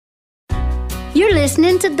You're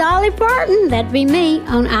listening to Dolly Parton, that'd be me,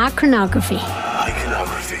 on Iconography.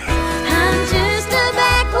 Iconography. I'm just a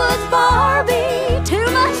backwoods Barbie. Too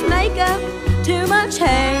much makeup, too much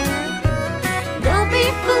hair. Don't be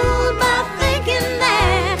fooled by thinking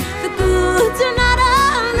that the goods are not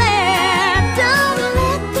all there. Don't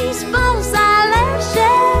let these false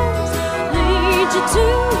eyelashes lead you to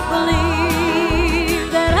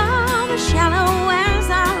believe that I'm as shallow as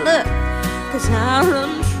I look, 'cause I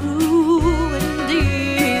run true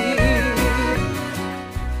indeed.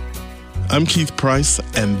 I'm Keith Price,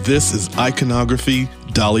 and this is Iconography,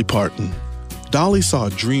 Dolly Parton. Dolly saw a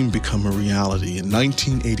dream become a reality in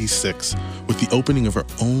 1986 with the opening of her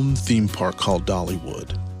own theme park called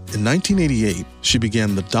Dollywood. In 1988, she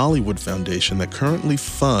began the Dollywood Foundation that currently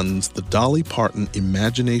funds the Dolly Parton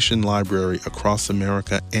Imagination Library across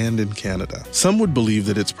America and in Canada. Some would believe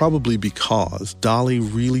that it's probably because Dolly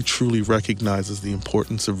really truly recognizes the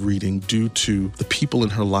importance of reading due to the people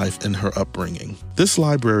in her life and her upbringing. This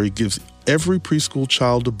library gives every preschool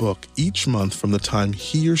child a book each month from the time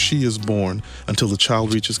he or she is born until the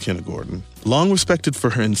child reaches kindergarten. Long respected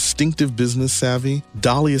for her instinctive business savvy,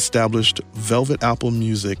 Dolly established Velvet Apple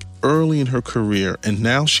Music early in her career, and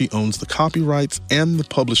now she owns the copyrights and the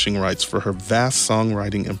publishing rights for her vast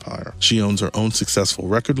songwriting empire. She owns her own successful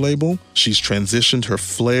record label. She's transitioned her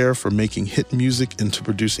flair for making hit music into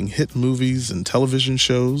producing hit movies and television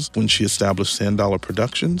shows when she established Sand Dollar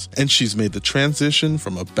Productions, and she's made the transition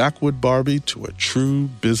from a backwood Barbie to a true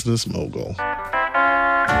business mogul.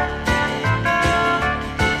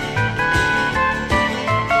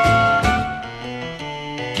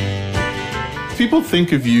 People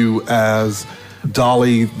think of you as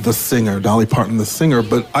Dolly the singer, Dolly Parton the singer,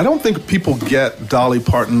 but I don't think people get Dolly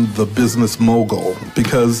Parton the business mogul,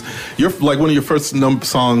 because you're like one of your first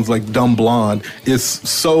songs, like Dumb Blonde, is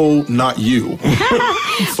so not you.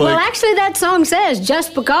 Well, actually, that song says,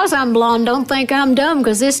 just because I'm blonde, don't think I'm dumb,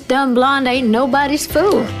 because this dumb blonde ain't nobody's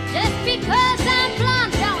fool. Just because I'm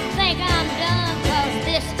blonde, don't think I'm dumb, 'cause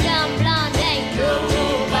this dumb blonde ain't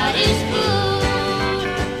nobody's fool.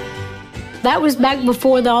 That was back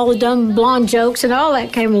before all the dumb blonde jokes and all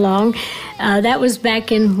that came along. That was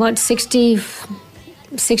back in,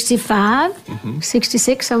 65,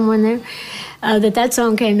 66, somewhere in there, that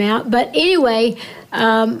song came out. But anyway,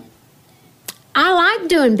 I like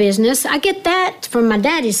doing business. I get that from my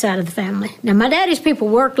daddy's side of the family. Now, my daddy's people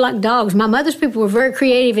worked like dogs. My mother's people were very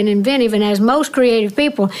creative and inventive, and as most creative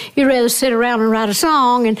people, you'd rather sit around and write a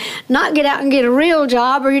song and not get out and get a real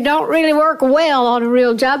job, or you don't really work well on a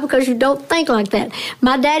real job because you don't think like that.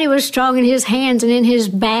 My daddy was strong in his hands and in his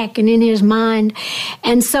back and in his mind,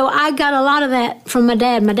 and so I got a lot of that from my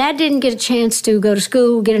dad. My dad didn't get a chance to go to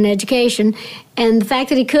school, get an education, and the fact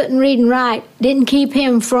that he couldn't read and write didn't keep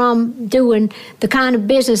him from doing the kind of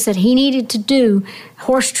business that he needed to do,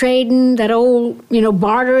 horse trading, that old,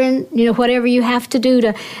 bartering, whatever you have to do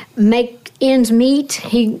to make ends meet.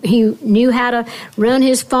 He knew how to run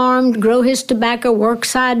his farm, grow his tobacco, work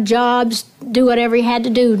side jobs, do whatever he had to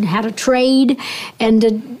do, how to trade.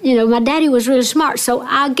 And, my daddy was really smart. So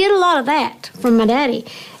I get a lot of that from my daddy,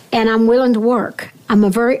 and I'm willing to work. I'm a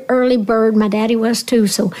very early bird. My daddy was too,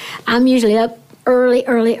 so I'm usually up early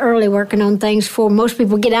working on things before most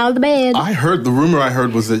people get out of the bed. The rumor I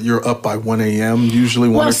heard was that you're up by 1 a.m., usually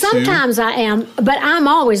 1 or 2. Well, sometimes I am, but I'm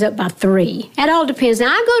always up by 3. It all depends. Now,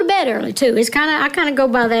 I go to bed early, too. I kind of go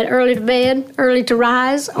by that early to bed, early to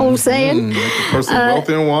rise, old saying. Like a person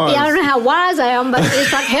wealthy and wise. Yeah, I don't know how wise I am, but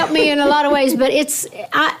it's like helped me in a lot of ways. But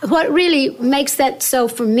what really makes that so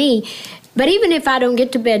for me. But even if I don't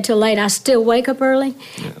get to bed till late, I still wake up early,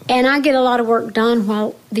 and I get a lot of work done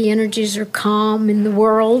while the energies are calm in the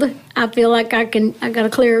world. I feel like I got a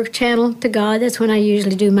clear channel to God. That's when I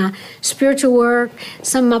usually do my spiritual work,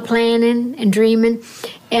 some of my planning and dreaming.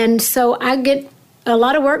 And so I get a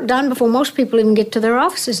lot of work done before most people even get to their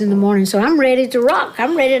offices in the morning. So I'm ready to rock.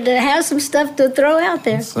 I'm ready to have some stuff to throw out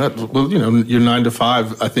there. Well, your 9 to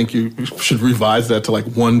 5, I think you should revise that to like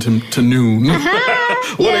 1 to noon.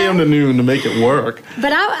 1 a.m. to noon to make it work.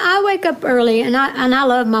 But I wake up early, and I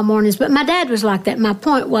love my mornings. But my dad was like that. My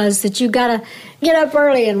point was that you got to get up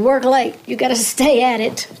early and work late. You got to stay at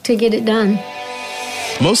it to get it done.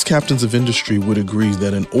 Most captains of industry would agree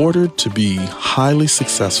that in order to be highly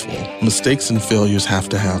successful, mistakes and failures have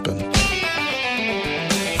to happen.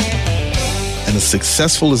 And as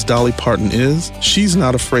successful as Dolly Parton is, she's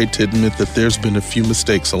not afraid to admit that there's been a few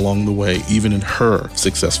mistakes along the way, even in her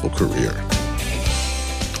successful career.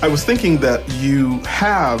 I was thinking that you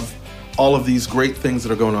have all of these great things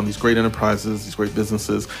that are going on, these great enterprises, these great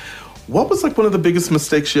businesses. What was like one of the biggest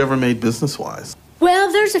mistakes you ever made business-wise?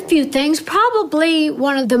 Well, there's a few things. Probably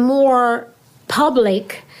one of the more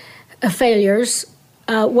public failures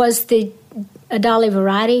was the Dolly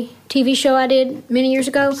variety TV show I did many years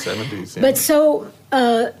ago. 70s, yeah. But so,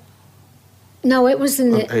 no, it was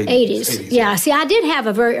in the 80s. Yeah, see, I did have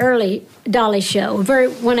a very early Dolly show,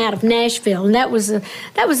 one out of Nashville, and that was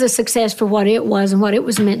a success for what it was and what it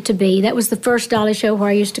was meant to be. That was the first Dolly show where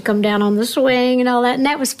I used to come down on the swing and all that, and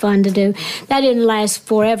that was fun to do. That didn't last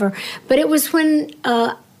forever, but it was when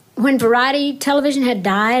variety television had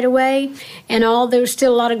died away, and there was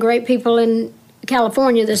still a lot of great people in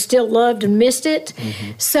California that still loved and missed it.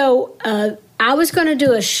 Mm-hmm. So I was going to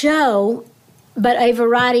do a show, but a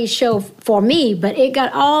variety show for me, but it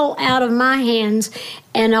got all out of my hands,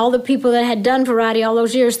 and all the people that had done variety all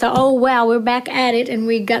those years thought, oh, wow, we're back at it, and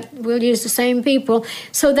we'll use the same people.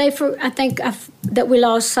 So I think that we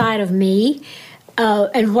lost sight of me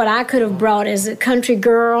and what I could have brought as a country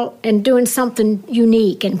girl and doing something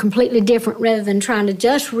unique and completely different rather than trying to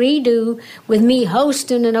just redo with me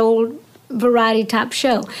hosting an old variety type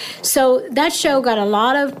show. So that show got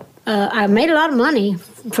I made a lot of money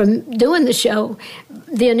from doing the show,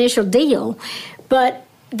 the initial deal, but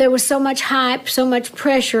there was so much hype, so much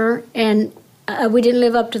pressure, and we didn't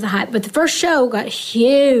live up to the hype. But the first show got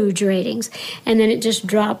huge ratings, and then it just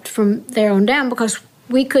dropped from there on down because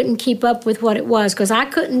we couldn't keep up with what it was, because I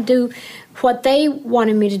couldn't do what they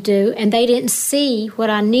wanted me to do, and they didn't see what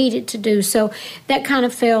I needed to do. So that kind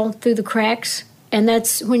of fell through the cracks, and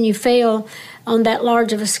that's when you fail on that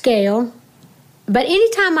large of a scale. But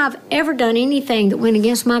anytime I've ever done anything that went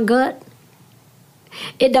against my gut,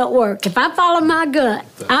 it don't work. If I follow my gut,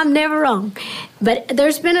 I'm never wrong. But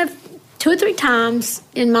there's been 2 or 3 times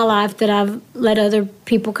in my life that I've let other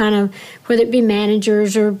people kind of, whether it be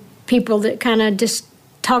managers or people that kind of just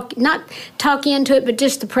not talk into it, but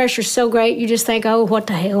just the pressure's so great, you just think, oh, what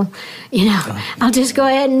the hell? I'll just go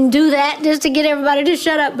ahead and do that just to get everybody to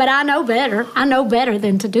shut up. But I know better. I know better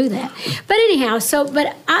than to do that. But anyhow,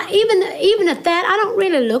 even at that, I don't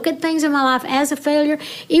really look at things in my life as a failure,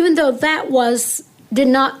 even though that was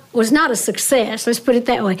not a success. Let's put it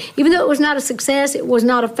that way. Even though it was not a success, it was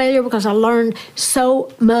not a failure because I learned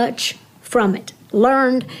so much from it.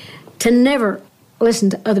 Learned to never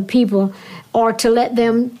listen to other people or to let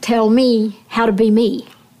them tell me how to be me.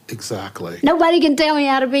 Exactly. Nobody can tell me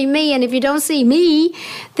how to be me, and if you don't see me,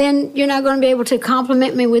 then you're not going to be able to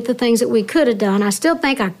compliment me with the things that we could have done. I still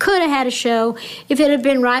think I could have had a show if it had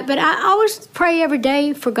been right, but I always pray every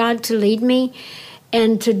day for God to lead me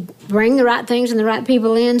and to bring the right things and the right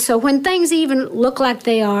people in. So when things even look like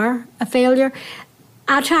they are a failure,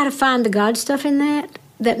 I try to find the God stuff in that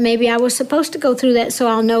maybe I was supposed to go through that so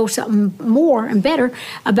I'll know something more and better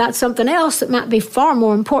about something else that might be far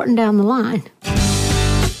more important down the line.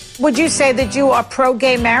 Would you say that you are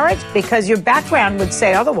pro-gay marriage? Because your background would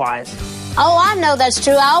say otherwise. Oh, I know that's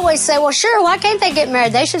true. I always say, well, sure, why can't they get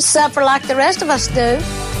married? They should suffer like the rest of us do.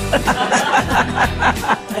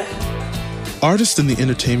 Artists in the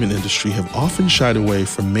entertainment industry have often shied away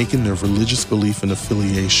from making their religious belief and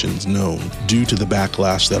affiliations known due to the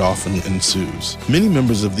backlash that often ensues. Many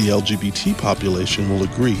members of the LGBT population will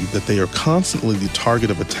agree that they are constantly the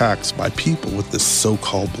target of attacks by people with this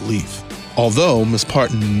so-called belief. Although Ms.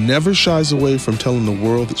 Parton never shies away from telling the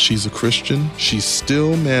world that she's a Christian, she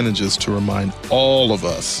still manages to remind all of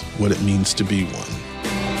us what it means to be one.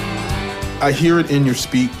 I hear it in your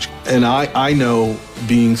speech, and I know,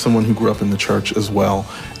 being someone who grew up in the church as well,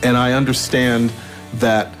 and I understand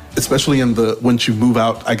that, especially once you move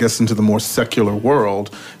out, I guess, into the more secular world,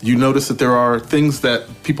 you notice that there are things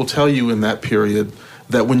that people tell you in that period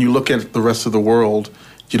that when you look at the rest of the world,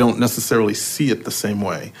 you don't necessarily see it the same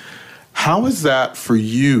way. How has that for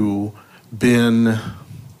you been?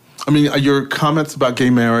 I mean, your comments about gay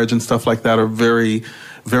marriage and stuff like that are very,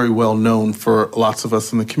 very well known for lots of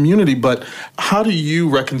us in the community, but how do you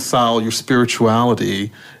reconcile your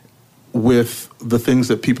spirituality with the things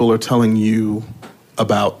that people are telling you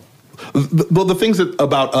about, the things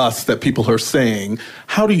about us that people are saying?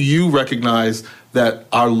 How do you recognize that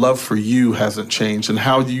our love for you hasn't changed, and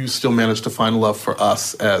how do you still manage to find love for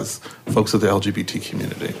us as folks of the LGBT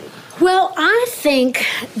community? Well, I think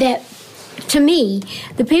that, to me,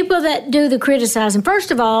 the people that do the criticizing,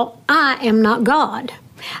 first of all, I am not God.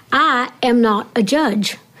 I am not a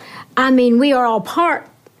judge. I mean, we are all part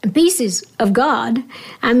and pieces of God.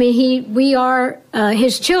 I mean, we are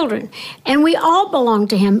His children, and we all belong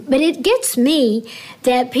to Him. But it gets me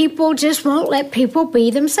that people just won't let people be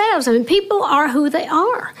themselves. I mean, people are who they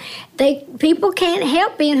are. People can't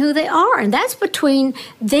help being who they are, and that's between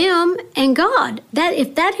them and God. That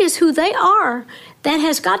if that is who they are, that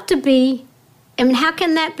has got to be. I mean, how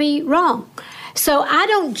can that be wrong? So I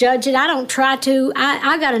don't judge it. I don't try to.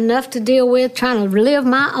 I got enough to deal with trying to live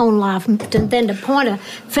my own life than to point a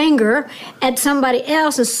finger at somebody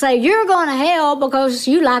else and say, you're going to hell because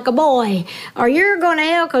you like a boy, or you're going to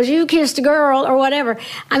hell because you kissed a girl, or whatever.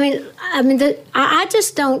 I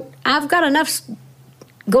just don't. I've got enough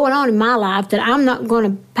going on in my life that I'm not going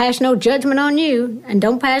to pass no judgment on you, and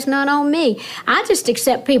don't pass none on me. I just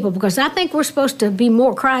accept people because I think we're supposed to be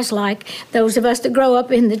more Christ-like. Those of us that grow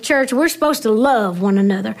up in the church, we're supposed to love one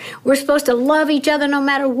another. We're supposed to love each other no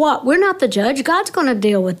matter what. We're not the judge. God's going to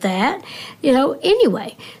deal with that,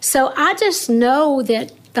 anyway. So I just know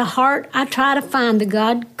that the heart, I try to find the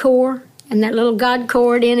God core and that little God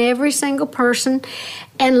chord in every single person,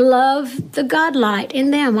 and love the God light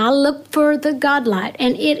in them. I look for the God light,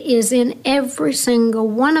 and it is in every single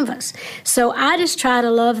one of us. So I just try to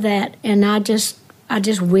love that, and I just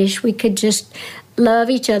wish we could just love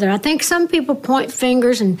each other. I think some people point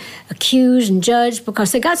fingers and accuse and judge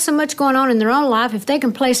because they got so much going on in their own life. If they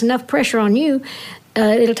can place enough pressure on you,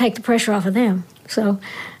 it'll take the pressure off of them. So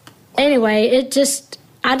anyway,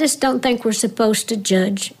 I just don't think we're supposed to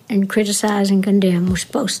judge and criticize and condemn. We're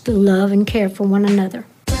supposed to love and care for one another.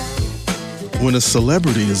 When a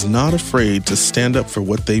celebrity is not afraid to stand up for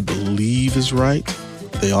what they believe is right,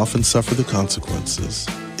 they often suffer the consequences.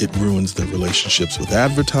 It ruins their relationships with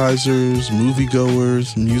advertisers,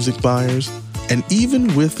 moviegoers, music buyers, and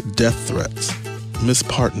even with death threats. Miss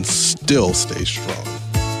Parton still stays strong.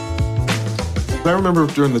 I remember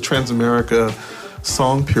during the Transamerica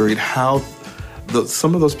song period how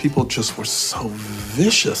some of those people just were so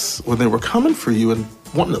vicious when they were coming for you and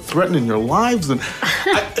wanting to threaten your lives. And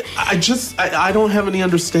I don't have any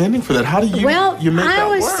understanding for that. How do you make that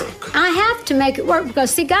work? I have to make it work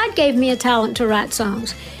because, see, God gave me a talent to write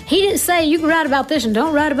songs. He didn't say, you can write about this and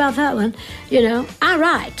don't write about that one. I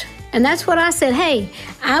write. And that's what I said. Hey,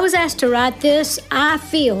 I was asked to write this. I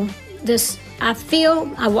feel this. I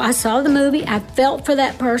saw the movie, I felt for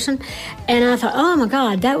that person, and I thought, oh my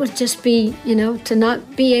God, that would just be, to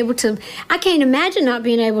not be able to, I can't imagine not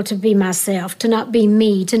being able to be myself, to not be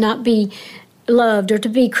me, to not be loved, or to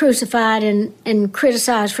be crucified and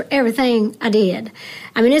criticized for everything I did.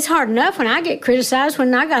 I mean, it's hard enough when I get criticized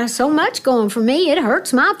when I got so much going for me. It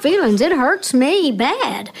hurts my feelings. It hurts me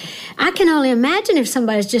bad. I can only imagine if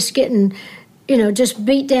somebody's just getting, just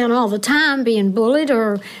beat down all the time, being bullied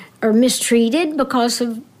or mistreated because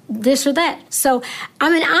of this or that. So,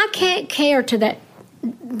 I can't care to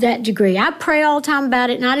that degree. I pray all the time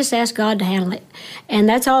about it, and I just ask God to handle it. And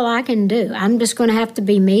that's all I can do. I'm just going to have to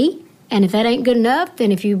be me. And if that ain't good enough,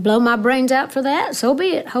 then if you blow my brains out for that, so be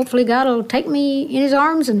it. Hopefully God will take me in his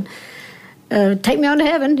arms and take me on to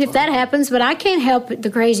heaven if that happens. But I can't help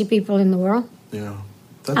the crazy people in the world. Yeah.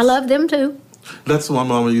 I love them too. That's what my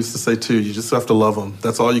mama used to say, too. You just have to love them.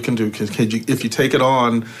 That's all you can do. If you take it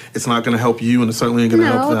on, it's not going to help you, and it certainly ain't going to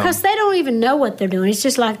help them. No, because they don't even know what they're doing. It's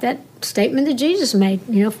just like that statement that Jesus made,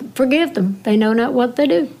 forgive them. They know not what they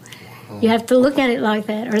do. You have to look at it like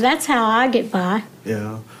that, or that's how I get by.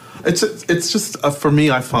 Yeah. It's just, for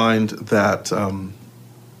me, I find that,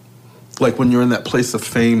 like when you're in that place of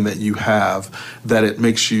fame that you have, that it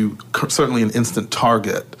makes you certainly an instant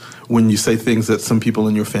target when you say things that some people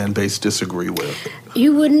in your fan base disagree with.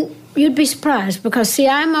 You'd be surprised because, see,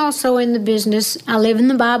 I'm also in the business. I live in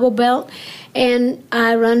the Bible Belt, and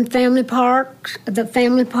I run the family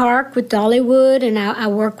park with Dollywood, and I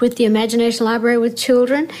work with the Imagination Library with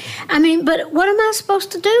children. But what am I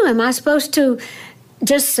supposed to do? Am I supposed to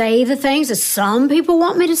just say the things that some people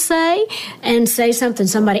want me to say and say something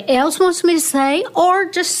somebody else wants me to say, or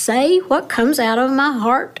just say what comes out of my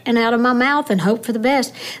heart and out of my mouth and hope for the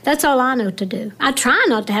best? That's all I know to do. I try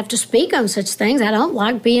not to have to speak on such things. I don't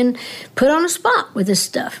like being put on a spot with this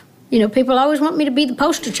stuff. People always want me to be the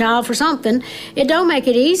poster child for something. It don't make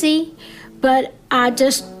it easy, but I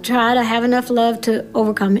just try to have enough love to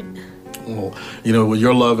overcome it. Well,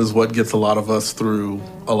 your love is what gets a lot of us through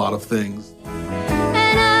a lot of things.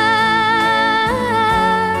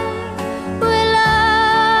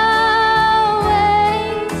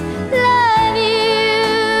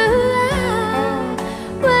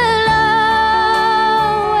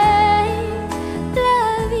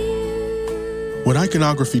 When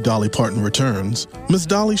Iconography Dolly Parton returns, Miss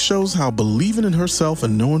Dolly shows how believing in herself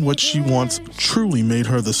and knowing what she wants truly made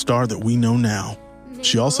her the star that we know now.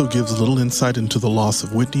 She also gives a little insight into the loss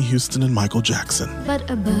of Whitney Houston and Michael Jackson. But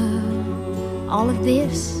above all of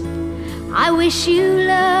this, I wish you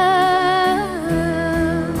love.